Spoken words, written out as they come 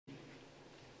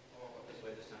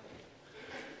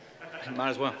Might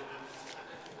as well.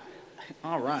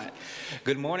 All right.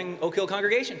 Good morning, Oak Hill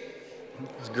congregation.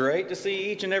 It's great to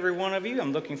see each and every one of you.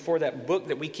 I'm looking for that book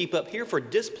that we keep up here for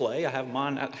display. I have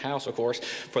mine at the house, of course,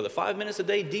 for the 5 minutes a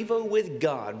day Devo with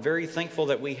God. Very thankful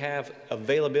that we have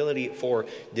availability for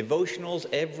devotionals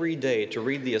every day to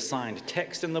read the assigned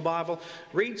text in the Bible,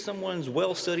 read someone's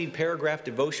well-studied paragraph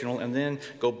devotional, and then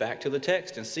go back to the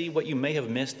text and see what you may have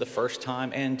missed the first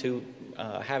time, and to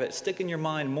have it stick in your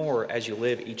mind more as you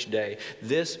live each day.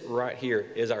 This right here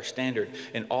is our standard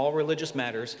in all religious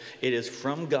matters. It is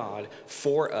from God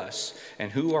for us.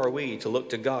 And who are we to look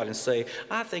to God and say,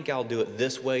 I think I'll do it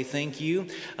this way, thank you.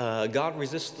 God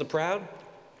resists the proud.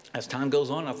 As time goes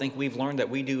on, I think we've learned that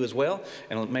we do as well,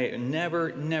 and it may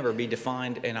never be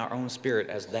defined in our own spirit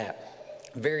as that.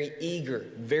 Very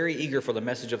eager for the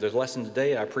message of this lesson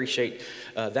today. I appreciate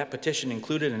that petition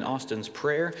included in Austin's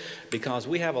prayer, because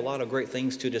we have a lot of great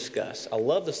things to discuss. I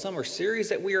love the summer series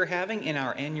that we are having in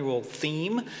our annual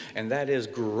theme, and that is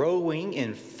growing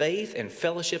in faith and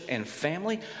fellowship and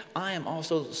family. I am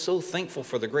also so thankful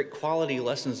for the great quality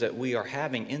lessons that we are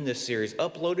having in this series,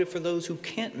 uploaded for those who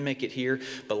can't make it here.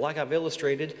 But like I've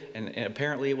illustrated, and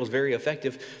apparently it was very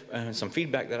effective, some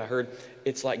feedback that I heard,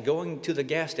 it's like going to the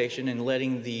gas station and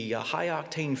letting the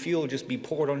high-octane fuel just be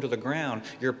poured onto the ground.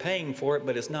 You're paying for it,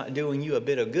 but it's not doing you a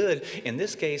bit of good. In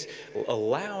this case,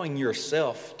 allowing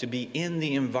yourself to be in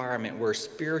the environment where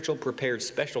spiritual prepared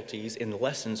specialties and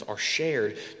lessons are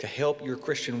shared to help your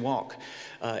Christian walk.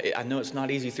 I know it's not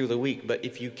easy through the week, but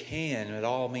if you can, at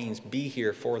all means, be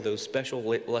here for those special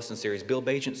lesson series. Bill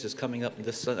Bajents is coming up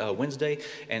this Wednesday,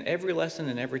 and every lesson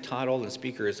and every title and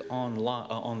speaker is on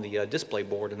the display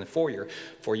board in the foyer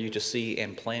for you to see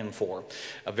and plan for.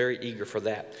 Very eager for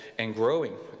that. And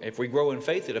growing. If we grow in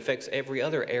faith, it affects every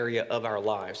other area of our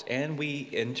lives, and we,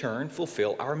 in turn,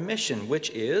 fulfill our mission, which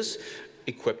is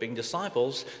equipping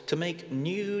disciples to make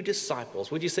new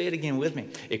disciples. Would you say it again with me?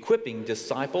 Equipping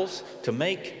disciples to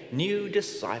make new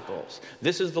disciples.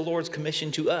 This is the Lord's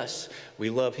commission to us. We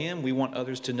love Him. We want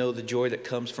others to know the joy that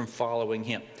comes from following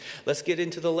Him. Let's get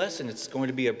into the lesson. It's going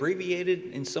to be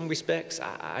abbreviated in some respects.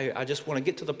 I just want to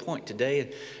get to the point today,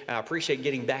 and I appreciate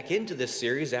getting back into this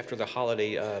series after the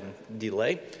holiday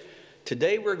delay.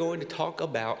 Today we're going to talk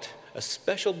about a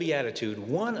special beatitude,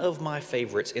 one of my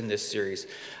favorites in this series.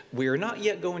 We are not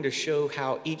yet going to show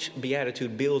how each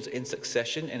beatitude builds in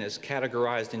succession and is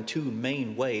categorized in two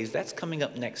main ways. That's coming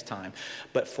up next time.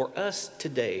 But for us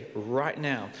today, right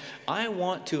now, I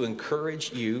want to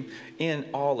encourage you in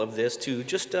all of this to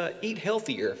just eat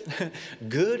healthier.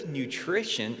 Good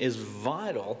nutrition is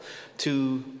vital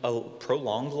to a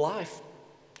prolonged life.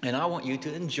 And I want you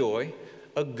to enjoy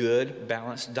a good,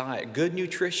 balanced diet. Good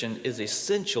nutrition is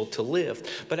essential to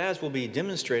live. But as will be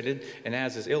demonstrated, and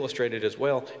as is illustrated as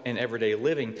well in everyday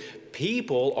living,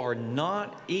 people are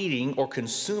not eating or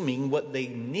consuming what they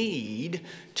need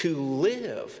to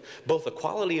live, both the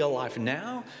quality of life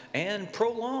now and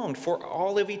prolonged for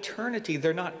all of eternity.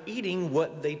 They're not eating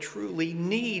what they truly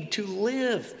need to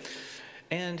live.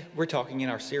 And we're talking in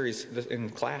our series in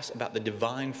class about the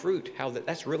divine fruit, how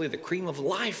that's really the cream of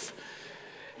life.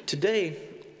 Today,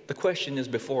 the question is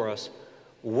before us,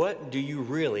 what do you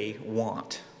really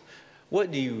want? What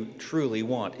do you truly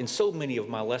want? In so many of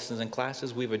my lessons and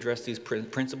classes, we've addressed these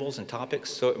principles and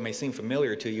topics, so it may seem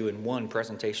familiar to you in one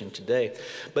presentation today.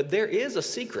 But there is a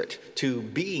secret to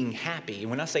being happy.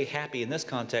 When I say happy in this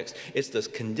context, it's this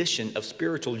condition of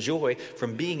spiritual joy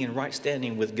from being in right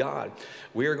standing with God.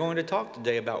 We are going to talk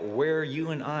today about where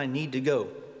you and I need to go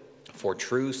for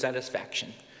true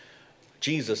satisfaction.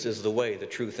 Jesus is the way, the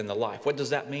truth, and the life. What does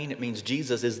that mean? It means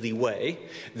Jesus is the way,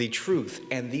 the truth,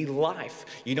 and the life.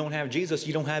 You don't have Jesus,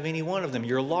 you don't have any one of them.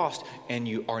 You're lost, and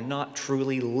you are not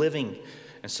truly living.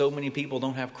 And so many people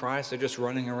don't have Christ. They're just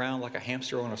running around like a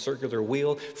hamster on a circular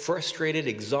wheel, frustrated,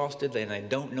 exhausted, and they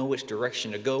don't know which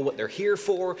direction to go, what they're here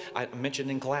for. I mentioned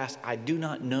in class, I do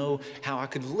not know how I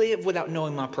could live without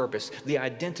knowing my purpose, the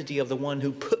identity of the one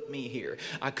who put me here.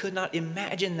 I could not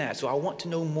imagine that, so I want to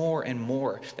know more and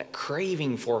more, that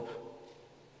craving for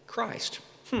Christ.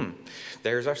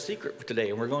 There's our secret for today,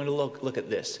 and we're going to look at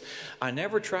this. I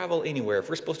never travel anywhere. If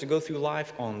we're supposed to go through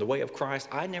life on the way of Christ,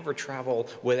 I never travel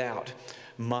without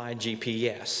my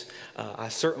GPS. I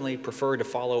certainly prefer to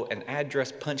follow an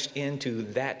address punched into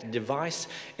that device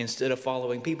instead of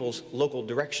following people's local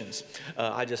directions.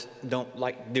 I just don't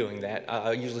like doing that.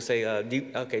 I usually say,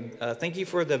 thank you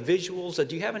for the visuals.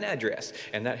 Do you have an address?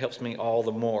 And that helps me all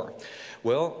the more.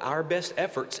 Well, our best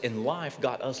efforts in life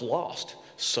got us lost.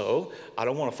 So I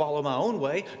don't want to follow my own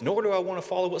way, nor do I want to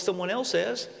follow what someone else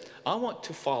says. I want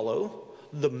to follow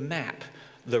the map,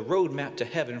 the roadmap to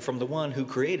heaven from the one who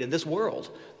created this world.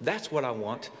 That's what I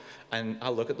want, and I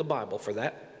look at the Bible for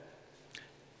that.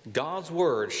 God's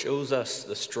word shows us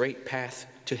the straight path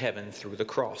to heaven through the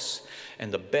cross.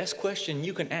 And the best question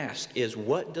you can ask is,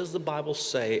 what does the Bible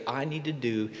say I need to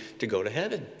do to go to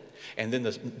heaven? And then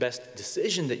the best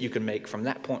decision that you can make from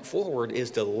that point forward is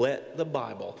to let the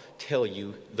Bible tell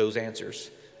you those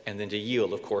answers, and then to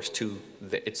yield, of course, to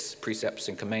its precepts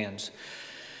and commands.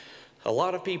 A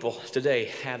lot of people today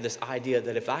have this idea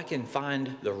that if I can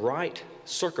find the right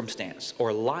circumstance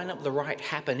or line up the right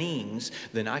happenings,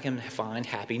 then I can find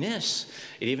happiness.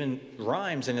 It even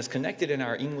rhymes and is connected in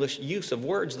our English use of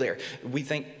words there. We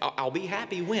think, I'll be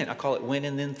happy when. I call it when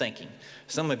and then thinking.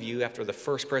 Some of you, after the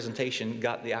first presentation,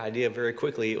 got the idea very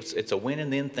quickly. It's a when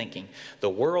and then thinking. The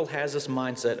world has this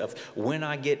mindset of when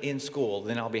I get in school,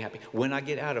 then I'll be happy. When I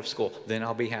get out of school, then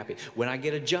I'll be happy. When I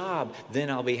get a job,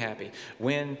 then I'll be happy.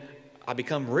 When I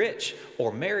become rich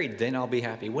or married, then I'll be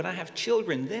happy. When I have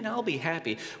children, then I'll be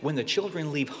happy. When the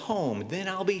children leave home, then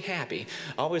I'll be happy.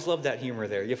 I always love that humor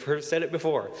there. You've said it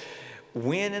before.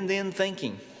 When and then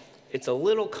thinking. It's a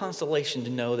little consolation to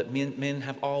know that men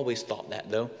have always thought that,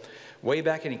 though. Way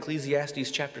back in Ecclesiastes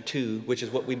chapter 2, which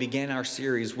is what we began our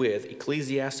series with,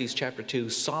 Ecclesiastes chapter 2,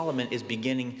 Solomon is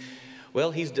beginning,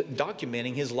 he's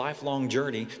documenting his lifelong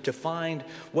journey to find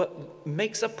what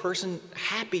makes a person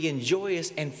happy and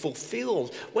joyous and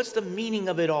fulfilled. What's the meaning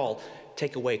of it all?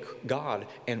 Take away God,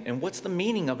 and what's the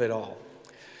meaning of it all?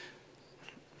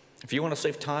 If you want to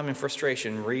save time and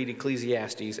frustration, read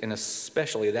Ecclesiastes, and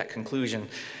especially that conclusion.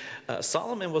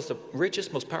 Solomon was the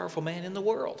richest, most powerful man in the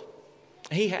world.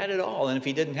 He had it all, and if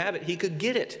he didn't have it, he could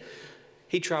get it.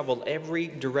 He traveled every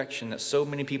direction that so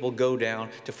many people go down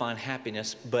to find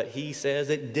happiness, but he says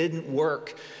it didn't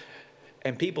work.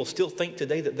 And people still think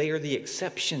today that they are the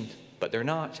exception, but they're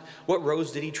not. What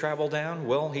roads did he travel down?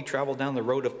 Well, he traveled down the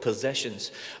road of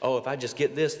possessions. Oh, if I just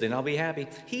get this, then I'll be happy.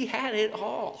 He had it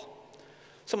all.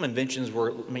 Some inventions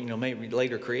were, maybe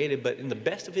later created, but in the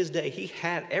best of his day, he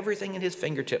had everything at his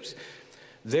fingertips.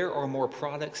 There are more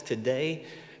products today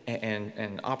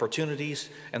and opportunities,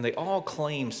 and they all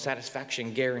claim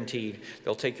satisfaction guaranteed.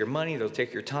 They'll take your money, they'll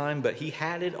take your time, but he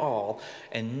had it all,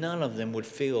 and none of them would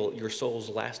fill your soul's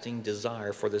lasting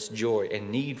desire for this joy and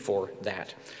need for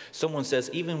that. Someone says,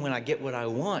 even when I get what I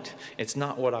want, it's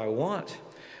not what I want.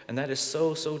 And that is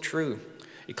so, so true.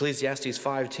 Ecclesiastes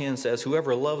 5:10 says,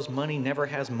 whoever loves money never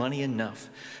has money enough.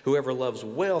 Whoever loves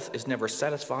wealth is never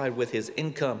satisfied with his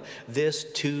income. This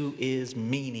too is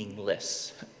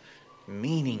meaningless.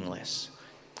 Meaningless.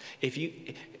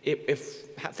 Think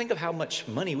of how much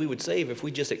money we would save if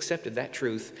we just accepted that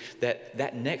truth,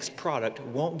 that next product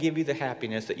won't give you the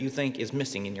happiness that you think is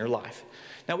missing in your life.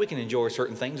 Now, we can enjoy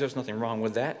certain things. There's nothing wrong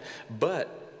with that.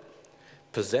 But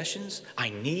possessions, I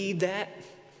need that,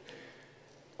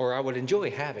 or I would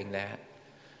enjoy having that.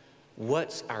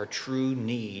 What's our true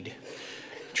need?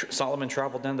 Solomon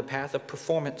traveled down the path of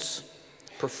performance.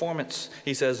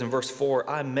 He says in verse 4,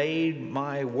 I made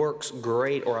my works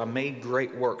great, or I made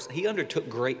great works. He undertook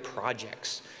great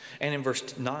projects. And in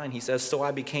verse 9, he says, so I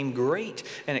became great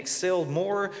and excelled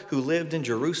more who lived in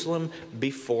Jerusalem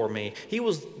before me. He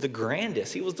was the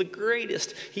grandest. He was the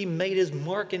greatest. He made his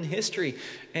mark in history.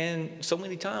 And so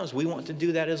many times we want to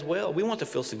do that as well. We want to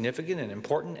feel significant and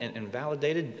important and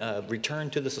validated,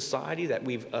 return to the society that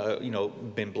we've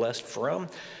been blessed from.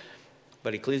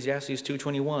 But Ecclesiastes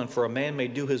 2:21, for a man may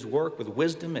do his work with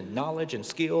wisdom and knowledge and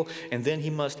skill, and then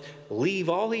he must leave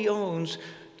all he owns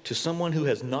to someone who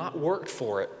has not worked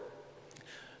for it.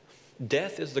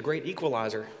 Death is the great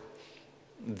equalizer.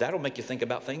 That'll make you think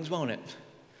about things, won't it?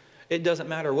 It doesn't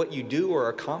matter what you do or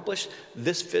accomplish.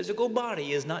 This physical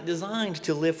body is not designed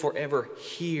to live forever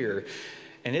here.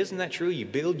 And isn't that true? You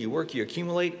build, you work, you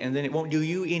accumulate, and then it won't do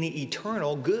you any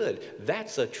eternal good.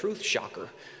 That's a truth shocker.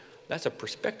 That's a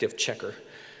perspective checker.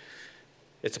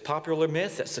 It's a popular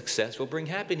myth that success will bring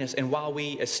happiness. And while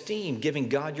we esteem giving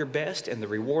God your best and the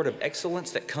reward of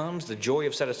excellence that comes, the joy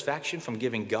of satisfaction from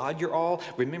giving God your all,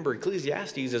 remember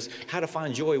Ecclesiastes is how to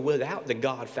find joy without the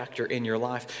God factor in your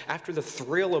life. After the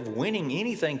thrill of winning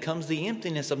anything comes the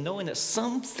emptiness of knowing that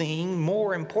something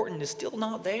more important is still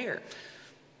not there.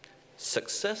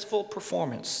 Successful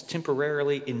performance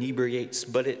temporarily inebriates,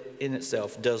 but it in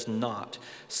itself does not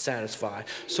satisfy.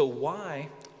 So why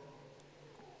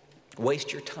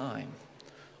waste your time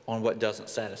on what doesn't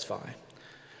satisfy?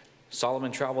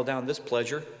 Solomon traveled down this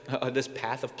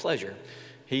path of pleasure.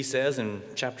 He says in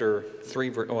chapter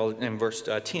 3, in verse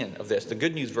 10 of this, the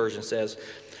Good News version says,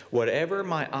 whatever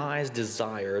my eyes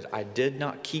desired, I did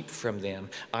not keep from them.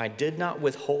 I did not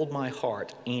withhold my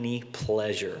heart any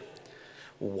pleasure.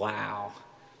 Wow.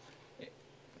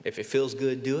 If it feels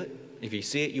good, do it. If you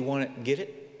see it, you want it, get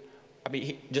it. I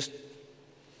mean, just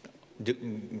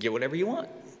get whatever you want.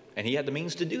 And he had the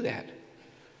means to do that.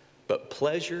 But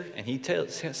pleasure, and he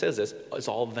says this, it's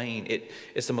all vain.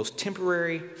 It's the most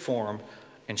temporary form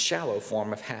and shallow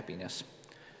form of happiness.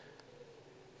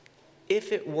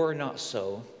 If it were not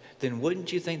so, then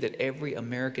wouldn't you think that every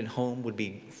American home would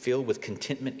be filled with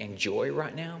contentment and joy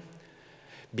right now?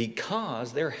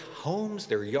 Because their homes,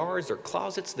 their yards, their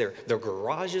closets, their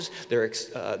garages,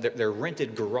 their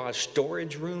rented garage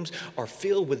storage rooms are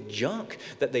filled with junk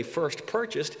that they first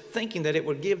purchased, thinking that it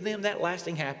would give them that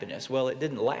lasting happiness. Well, it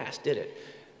didn't last, did it?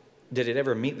 Did it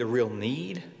ever meet the real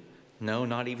need? No,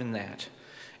 not even that.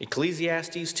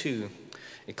 Ecclesiastes 2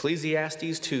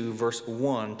 verse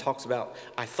 1 talks about,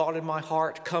 I thought in my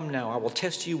heart, come now, I will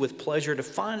test you with pleasure to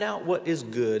find out what is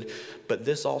good, but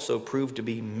this also proved to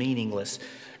be meaningless.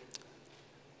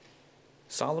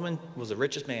 Solomon was the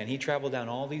richest man. He traveled down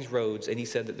all these roads, and he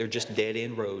said that they're just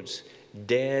dead-end roads.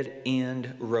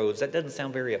 Dead-end roads. That doesn't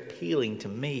sound very appealing to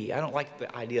me. I don't like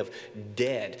the idea of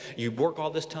dead. You work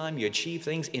all this time, you achieve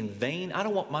things in vain. I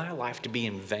don't want my life to be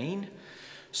in vain.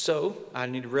 So I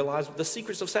need to realize the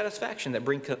secrets of satisfaction that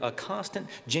bring a constant,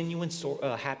 genuine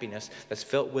happiness that's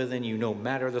felt within you no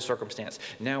matter the circumstance.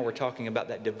 Now we're talking about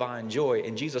that divine joy.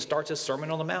 And Jesus starts his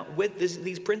Sermon on the Mount with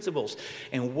these principles.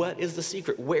 And what is the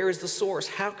secret? Where is the source?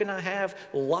 How can I have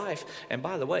life? And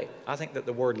by the way, I think that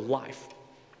the word life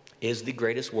is the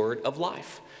greatest word of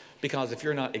life. Because if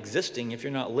you're not existing, if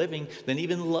you're not living, then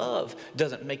even love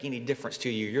doesn't make any difference to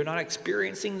you. You're not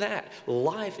experiencing that.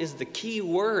 Life is the key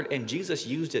word, and Jesus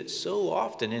used it so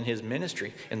often in his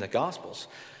ministry in the Gospels.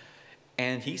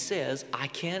 And he says, I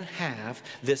can have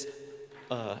this,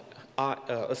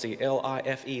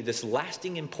 L-I-F-E, this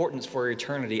lasting importance for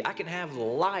eternity. I can have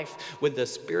life with the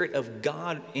Spirit of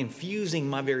God infusing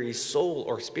my very soul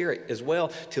or spirit as well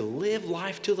to live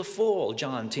life to the full,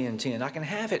 John 10:10. I can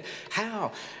have it.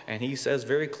 How? And he says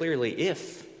very clearly,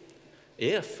 if,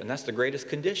 and that's the greatest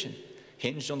condition,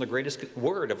 hinged on the greatest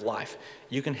word of life.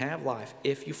 You can have life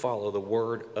if you follow the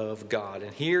word of God.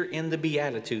 And here in the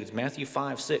Beatitudes, Matthew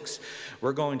 5:6,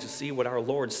 we're going to see what our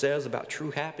Lord says about true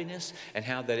happiness and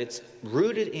how that it's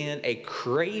rooted in a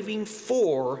craving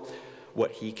for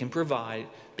what he can provide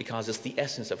because it's the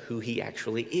essence of who he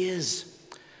actually is.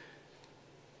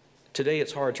 Today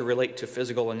it's hard to relate to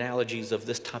physical analogies of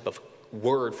this type of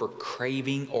word for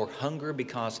craving or hunger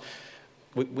because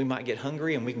we might get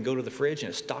hungry and we can go to the fridge and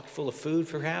it's stocked full of food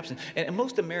perhaps. And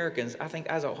most Americans, I think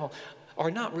as a whole,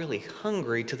 are not really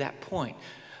hungry to that point,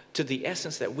 to the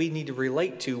essence that we need to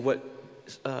relate to what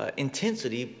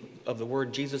intensity of the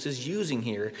word Jesus is using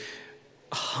here.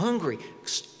 Hungry,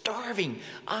 starving,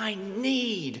 I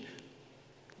need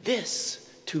this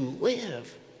to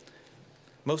live.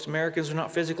 Most Americans are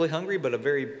not physically hungry, but a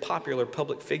very popular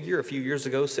public figure a few years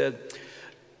ago said,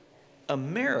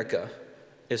 America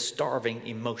is starving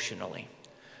emotionally.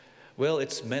 Well,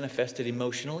 it's manifested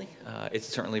emotionally. It's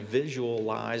certainly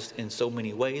visualized in so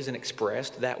many ways and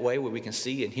expressed that way where we can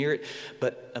see and hear it.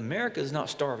 But America is not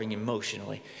starving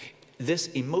emotionally. This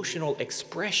emotional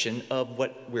expression of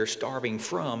what we're starving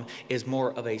from is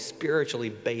more of a spiritually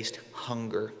based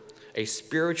hunger. A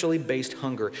spiritually based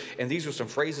hunger. And these are some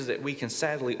phrases that we can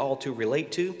sadly all too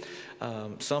relate to,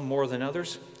 some more than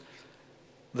others.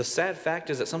 The sad fact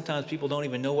is that sometimes people don't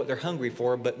even know what they're hungry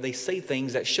for, but they say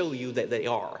things that show you that they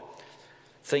are.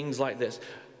 Things like this.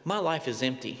 My life is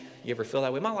empty. You ever feel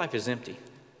that way? My life is empty.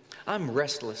 I'm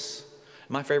restless.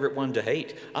 My favorite one to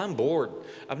hate. I'm bored.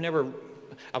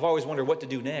 I've always wondered what to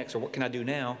do next or what can I do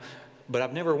now, but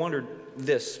I've never wondered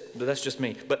this. That's just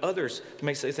me. But others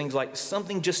may say things like,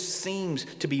 something just seems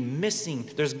to be missing.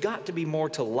 There's got to be more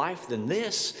to life than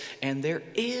this, and there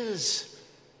is.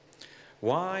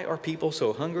 Why are people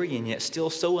so hungry and yet still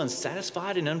so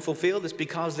unsatisfied and unfulfilled? It's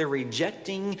because they're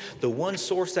rejecting the one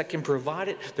source that can provide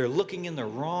it. They're looking in the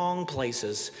wrong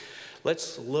places.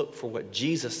 Let's look for what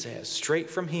Jesus says straight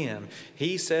from him.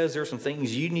 He says there are some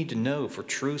things you need to know for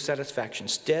true satisfaction.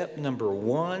 Step number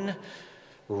 1,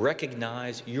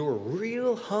 recognize your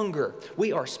real hunger.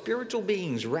 We are spiritual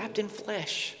beings wrapped in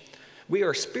flesh. We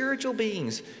are spiritual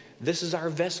beings. This is our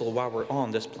vessel while we're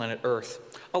on this planet Earth.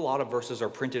 A lot of verses are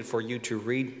printed for you to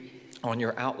read on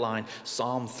your outline.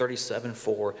 Psalm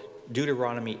 37:4,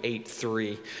 Deuteronomy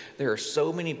 8:3. There are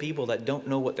so many people that don't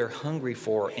know what they're hungry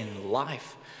for in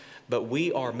life. But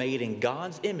we are made in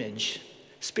God's image,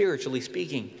 spiritually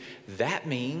speaking. That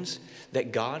means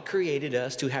that God created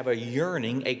us to have a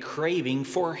yearning, a craving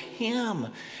for him.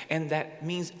 And that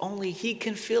means only he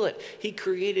can fill it. He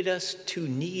created us to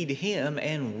need him,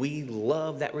 and we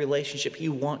love that relationship he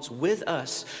wants with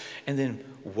us. And then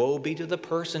woe be to the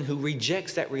person who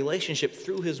rejects that relationship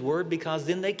through his word, because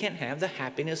then they can't have the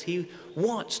happiness he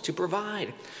wants to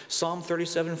provide. Psalm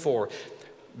 37:4,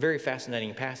 very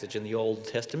fascinating passage in the Old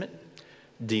Testament.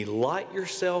 Delight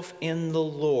yourself in the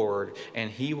Lord, and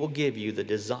he will give you the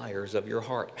desires of your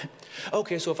heart.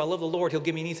 Okay, so if I love the Lord, he'll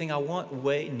give me anything I want.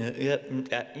 Wait, no,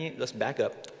 let's back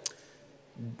up.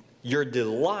 Your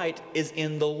delight is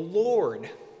in the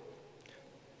Lord.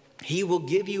 He will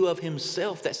give you of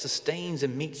himself that sustains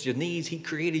and meets your needs. He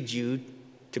created you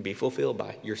to be fulfilled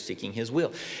by. You're seeking his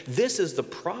will. This is the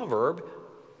proverb.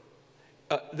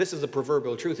 This is the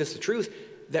proverbial truth. This is the truth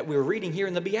that we're reading here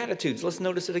in the Beatitudes. Let's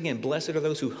notice it again. Blessed are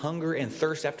those who hunger and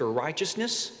thirst after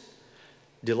righteousness.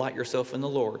 Delight yourself in the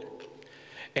Lord,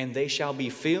 and they shall be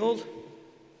filled.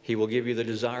 He will give you the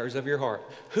desires of your heart.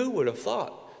 Who would have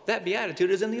thought that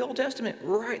beatitude is in the Old Testament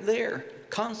right there,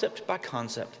 concept by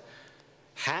concept?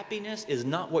 Happiness is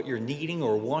not what you're needing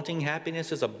or wanting.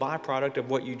 Happiness is a byproduct of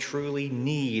what you truly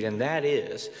need, and that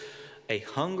is a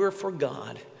hunger for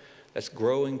God that's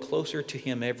growing closer to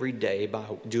him every day by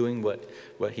doing what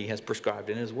he has prescribed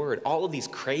in his word. All of these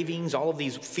cravings, all of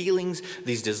these feelings,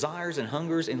 these desires and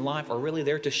hungers in life are really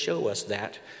there to show us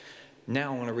that.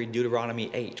 Now I want to read Deuteronomy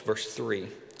 8, verse 3.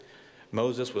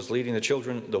 Moses was leading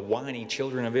the whiny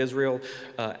children of Israel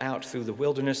out through the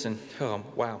wilderness, and oh,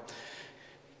 wow.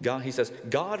 He says,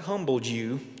 God humbled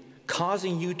you,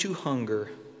 causing you to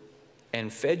hunger,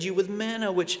 and fed you with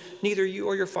manna, which neither you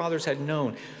or your fathers had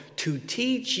known, to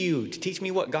teach you. To teach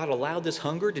me what? God allowed this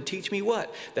hunger to teach me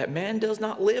what? That man does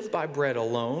not live by bread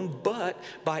alone, but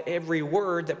by every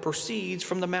word that proceeds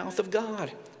from the mouth of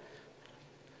God.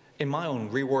 In my own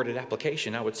reworded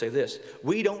application, I would say this: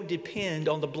 we don't depend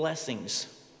on the blessings.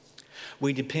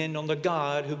 We depend on the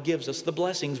God who gives us the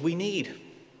blessings we need.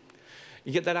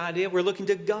 You get that idea? We're looking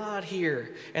to God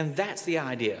here. And that's the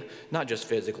idea, not just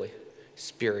physically,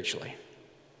 spiritually.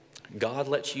 God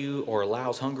lets you or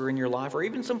allows hunger in your life, or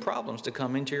even some problems to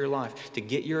come into your life to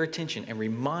get your attention and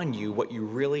remind you what you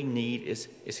really need is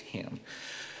him.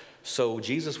 So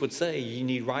Jesus would say, you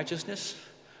need righteousness?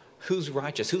 Who's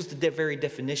righteous? Who's the very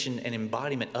definition and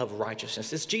embodiment of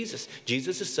righteousness? It's Jesus.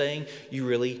 Jesus is saying, you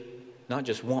really not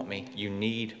just want me, you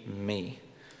need me.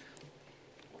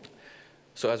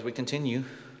 So as we continue,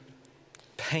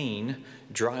 pain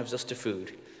drives us to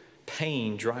food.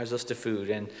 Pain drives us to food,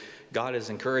 and God is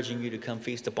encouraging you to come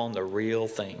feast upon the real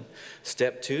thing.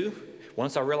 Step 2,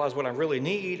 once I realize what I really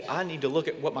need, I need to look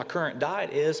at what my current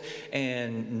diet is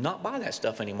and not buy that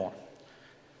stuff anymore.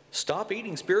 Stop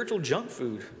eating spiritual junk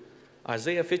food.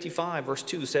 Isaiah 55 verse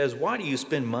 2 says, why do you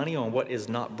spend money on what is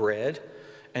not bread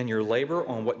and your labor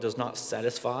on what does not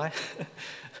satisfy?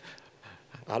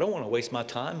 I don't want to waste my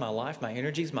time, my life, my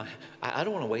energies. I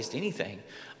don't want to waste anything.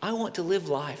 I want to live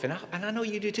life, and I know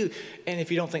you do too. And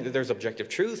if you don't think that there's objective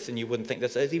truth, then you wouldn't think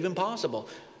that's even possible.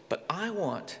 But I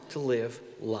want to live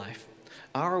life.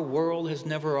 Our world has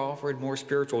never offered more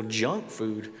spiritual junk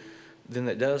food than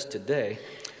it does today.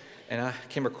 And I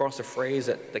came across a phrase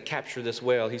that captured this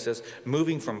well. He says,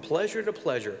 moving from pleasure to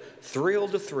pleasure, thrill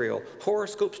to thrill,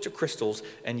 horoscopes to crystals,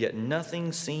 and yet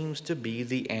nothing seems to be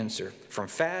the answer. From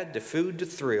fad to food to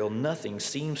thrill, nothing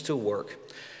seems to work.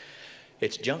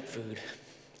 It's junk food.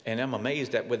 And I'm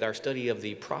amazed that with our study of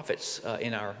the prophets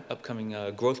in our upcoming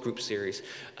growth group series,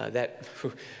 that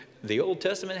the Old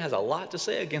Testament has a lot to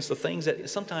say against the things that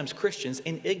sometimes Christians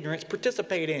in ignorance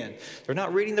participate in. They're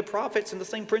not reading the prophets, and the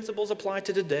same principles apply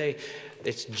to today.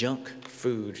 It's junk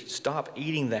food. Stop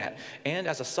eating that. And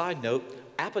as a side note,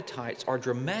 appetites are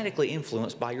dramatically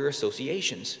influenced by your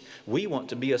associations. We want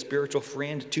to be a spiritual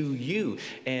friend to you,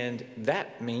 and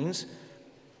that means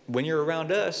when you're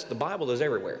around us, the Bible is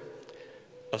everywhere.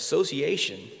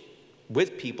 Association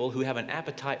with people who have an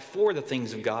appetite for the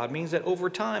things of God means that over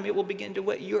time it will begin to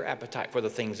whet your appetite for the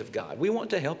things of God. We want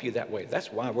to help you that way.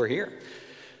 That's why we're here.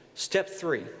 Step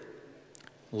 3,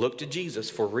 look to Jesus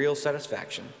for real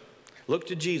satisfaction. Look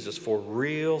to Jesus for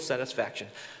real satisfaction.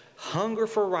 Hunger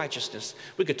for righteousness.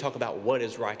 We could talk about what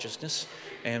is righteousness,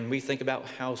 and we think about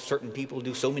how certain people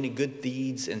do so many good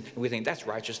deeds, and we think that's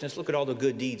righteousness. Look at all the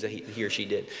good deeds that he or she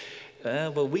did.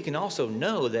 But we can also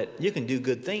know that you can do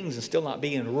good things and still not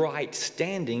be in right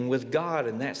standing with God,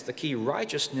 and that's the key.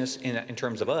 Righteousness in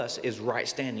terms of us is right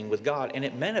standing with God, and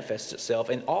it manifests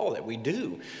itself in all that we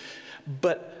do.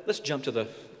 But let's jump to the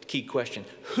key question.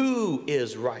 Who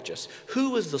is righteous?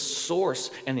 Who is the source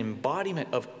and embodiment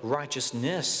of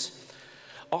righteousness?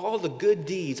 All the good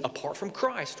deeds apart from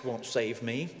Christ won't save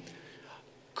me.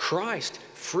 Christ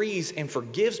frees and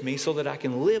forgives me so that I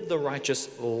can live the righteous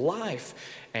life.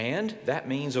 And that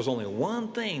means there's only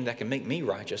one thing that can make me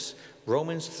righteous.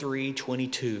 Romans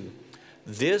 3:22.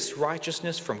 This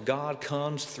righteousness from God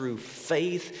comes through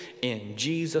faith in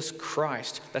Jesus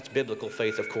Christ. That's biblical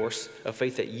faith, of course, a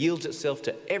faith that yields itself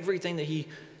to everything that he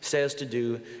says to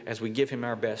do as we give him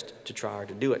our best to try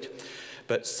to do it.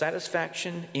 But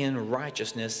satisfaction in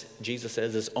righteousness, Jesus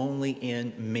says, is only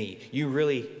in me. You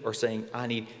really are saying,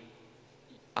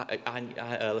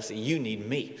 you need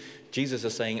me. Jesus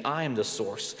is saying, I am the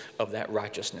source of that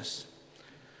righteousness.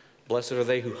 Blessed are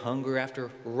they who hunger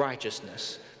after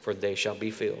righteousness, for they shall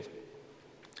be filled.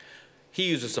 He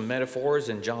uses some metaphors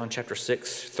in John chapter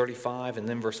 6, 35, and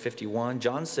then verse 51.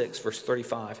 John 6, verse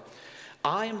 35.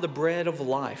 I am the bread of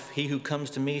life. He who comes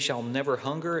to me shall never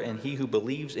hunger, and he who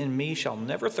believes in me shall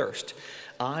never thirst.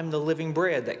 I'm the living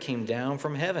bread that came down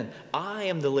from heaven. I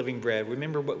am the living bread.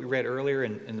 Remember what we read earlier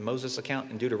in the Moses account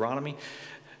in Deuteronomy?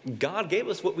 God gave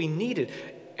us what we needed,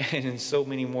 and in so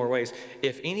many more ways.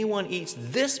 If anyone eats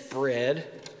this bread,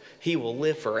 he will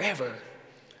live forever.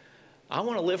 I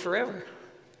want to live forever.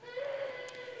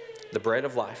 The bread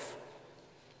of life.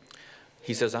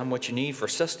 He says, I'm what you need for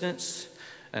sustenance.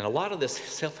 And a lot of this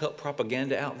self-help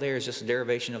propaganda out there is just a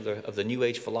derivation of the New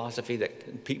Age philosophy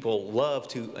that people love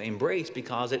to embrace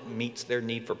because it meets their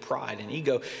need for pride and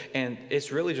ego. And it's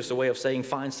really just a way of saying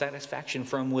find satisfaction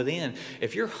from within.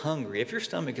 If you're hungry, if your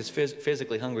stomach is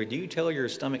physically hungry, do you tell your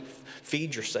stomach,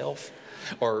 feed yourself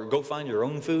or go find your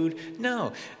own food?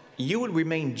 No. You would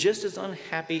remain just as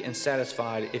unhappy and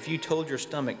satisfied if you told your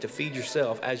stomach to feed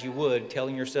yourself as you would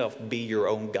telling yourself, be your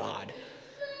own God.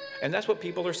 And that's what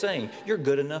people are saying. You're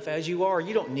good enough as you are.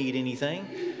 You don't need anything.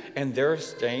 And they're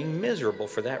staying miserable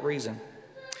for that reason.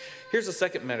 Here's a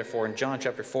second metaphor in John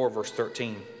chapter 4, verse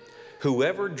 13.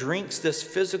 Whoever drinks this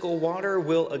physical water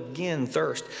will again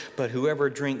thirst, but whoever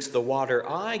drinks the water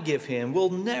I give him will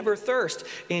never thirst.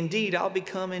 Indeed, I'll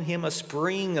become in him a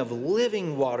spring of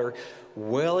living water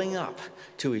welling up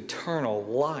to eternal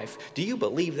life. Do you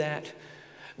believe that?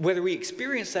 Whether we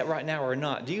experience that right now or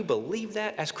not, do you believe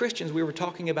that? As Christians, we were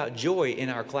talking about joy in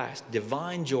our class,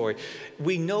 divine joy.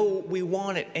 We know we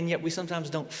want it, and yet we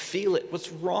sometimes don't feel it. What's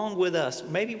wrong with us?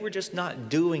 Maybe we're just not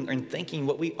doing and thinking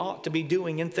what we ought to be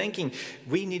doing and thinking.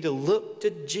 We need to look to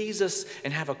Jesus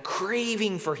and have a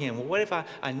craving for him. Well, what if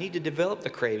I need to develop the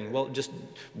craving? Well, just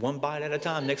one bite at a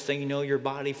time. Next thing you know, your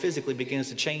body physically begins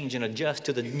to change and adjust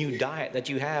to the new diet that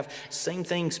you have. Same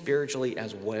thing spiritually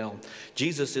as well.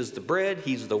 Jesus is the bread.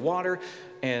 He's the water,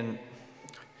 and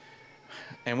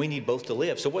we need both to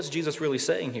live. So what's Jesus really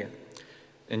saying here?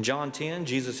 In John 10,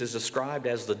 Jesus is described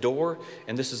as the door,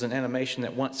 and this is an animation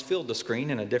that once filled the screen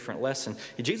in a different lesson.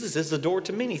 Jesus is the door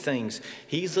to many things.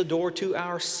 He's the door to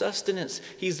our sustenance.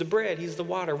 He's the bread. He's the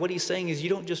water. What he's saying is you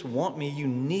don't just want me, you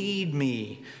need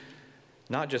me.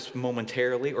 Not just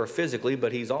momentarily or physically,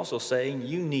 but he's also saying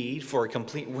you need, for a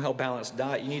complete, well-balanced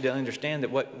diet, you need to understand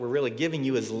that what we're really giving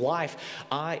you is life.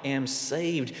 I am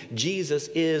saved. Jesus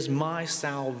is my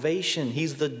salvation.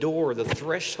 He's the door, the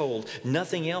threshold.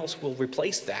 Nothing else will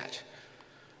replace that.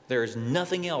 There is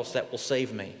nothing else that will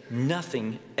save me.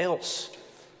 Nothing else.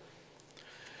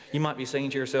 You might be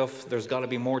saying to yourself, there's got to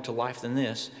be more to life than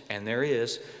this, and there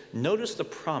is. Notice the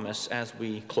promise as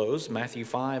we close, Matthew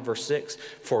 5, verse 6,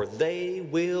 for they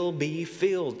will be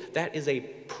filled. That is a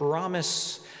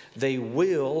promise. They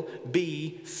will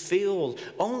be filled.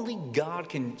 Only God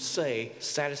can say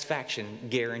satisfaction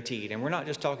guaranteed. And we're not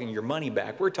just talking your money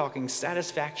back. We're talking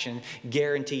satisfaction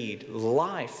guaranteed.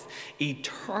 Life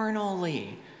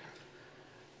eternally.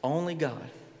 Only God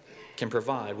can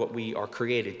provide what we are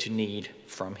created to need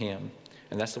from him.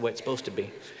 And that's the way it's supposed to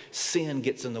be. Sin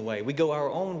gets in the way. We go our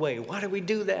own way. Why do we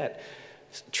do that?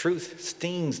 Truth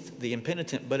stings the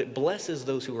impenitent, but it blesses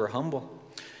those who are humble.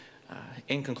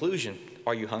 In conclusion,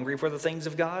 are you hungry for the things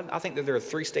of God? I think that there are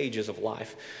 3 stages of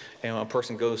life and a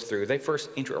person goes through. They first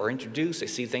are introduced. They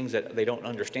see things that they don't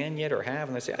understand yet or have,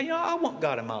 and they say, I want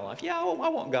God in my life. Yeah, I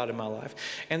want God in my life.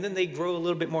 And then they grow a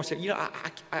little bit more. Say,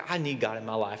 I need God in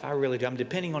my life. I really do. I'm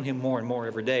depending on him more and more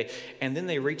every day. And then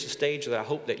they reach a stage that I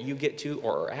hope that you get to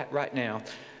or are at right now.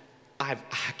 I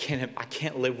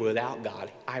can't live without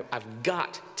God. I've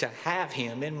got to have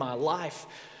him in my life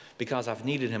because I've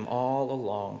needed him all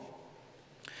along.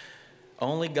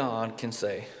 Only God can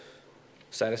say,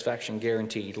 satisfaction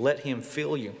guaranteed. Let him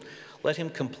fill you. Let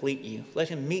him complete you. Let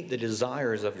him meet the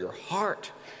desires of your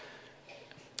heart.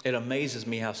 It amazes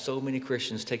me how so many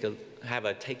Christians have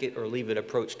a take it or leave it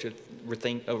approach to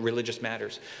religious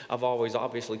matters. I've always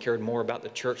obviously cared more about the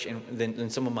church than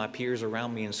some of my peers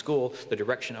around me in school. The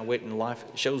direction I went in life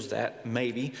shows that,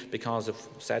 maybe because of,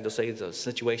 sad to say, the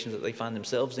situations that they find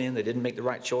themselves in. They didn't make the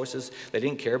right choices. They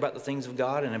didn't care about the things of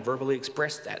God and have verbally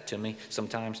expressed that to me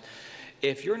sometimes.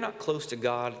 If you're not close to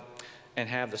God and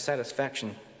have the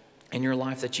satisfaction in your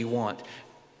life that you want,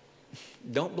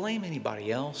 don't blame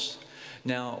anybody else.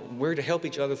 Now, we're to help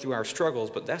each other through our struggles,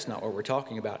 but that's not what we're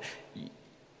talking about.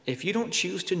 If you don't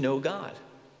choose to know God,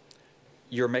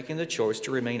 you're making the choice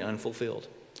to remain unfulfilled.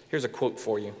 Here's a quote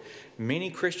for you.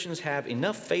 Many Christians have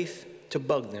enough faith to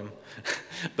bug them,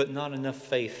 but not enough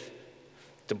faith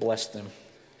to bless them.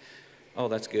 Oh,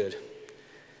 that's good.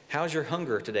 How's your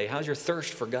hunger today? How's your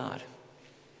thirst for God?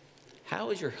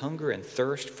 How is your hunger and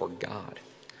thirst for God?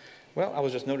 Well, I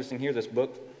was just noticing here this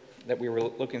book that we were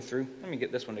looking through. Let me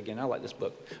get this one again. I like this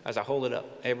book. As I hold it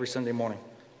up every Sunday morning,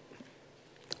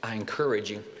 I encourage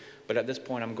you, but at this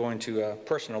point I'm going to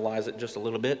personalize it just a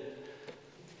little bit.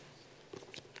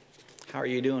 How are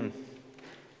you doing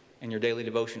in your daily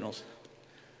devotionals?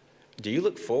 Do you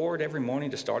look forward every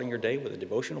morning to starting your day with a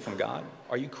devotional from God?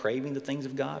 Are you craving the things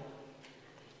of God?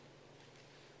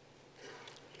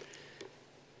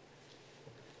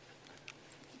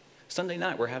 Sunday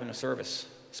night, we're having a service,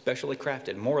 specially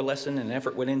crafted. More lesson and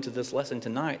effort went into this lesson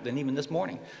tonight than even this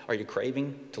morning. Are you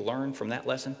craving to learn from that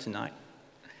lesson tonight?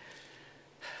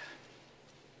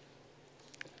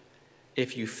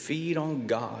 If you feed on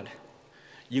God,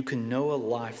 you can know a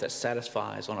life that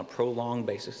satisfies on a prolonged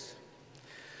basis.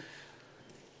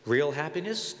 Real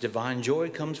happiness, divine joy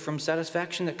comes from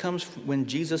satisfaction that comes when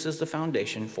Jesus is the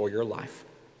foundation for your life.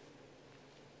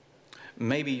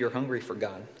 Maybe you're hungry for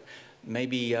God.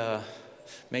 Maybe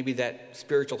that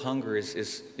spiritual hunger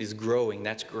is growing.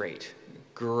 That's great.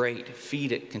 Great.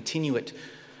 Feed it. Continue it.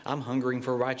 I'm hungering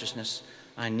for righteousness.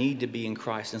 I need to be in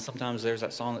Christ. And sometimes there's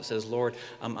that song that says, Lord,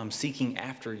 I'm seeking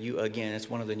after you again. It's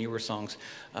one of the newer songs.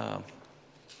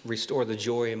 Restore the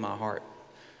joy in my heart.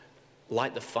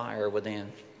 Light the fire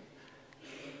within.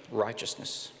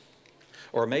 Righteousness.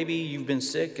 Or maybe you've been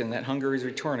sick and that hunger is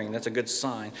returning. That's a good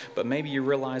sign. But maybe you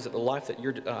realize that the life that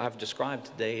I've described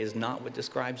today is not what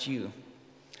describes you.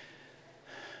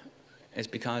 It's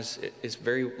because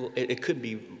it could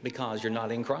be because you're not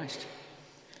in Christ.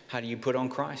 How do you put on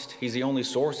Christ? He's the only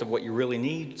source of what you really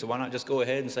need. So why not just go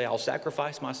ahead and say, I'll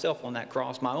sacrifice myself on that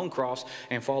cross, my own cross,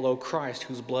 and follow Christ,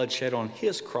 whose blood shed on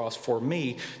his cross for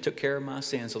me took care of my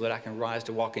sins so that I can rise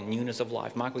to walk in newness of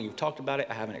life. Michael, you've talked about it.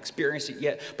 I haven't experienced it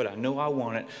yet, but I know I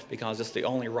want it because it's the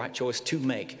only right choice to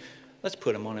make. Let's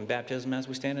put him on in baptism as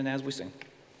we stand and as we sing.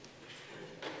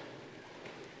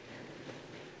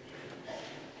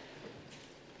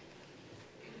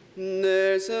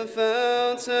 There's a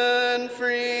fountain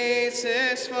free,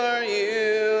 6 for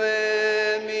you and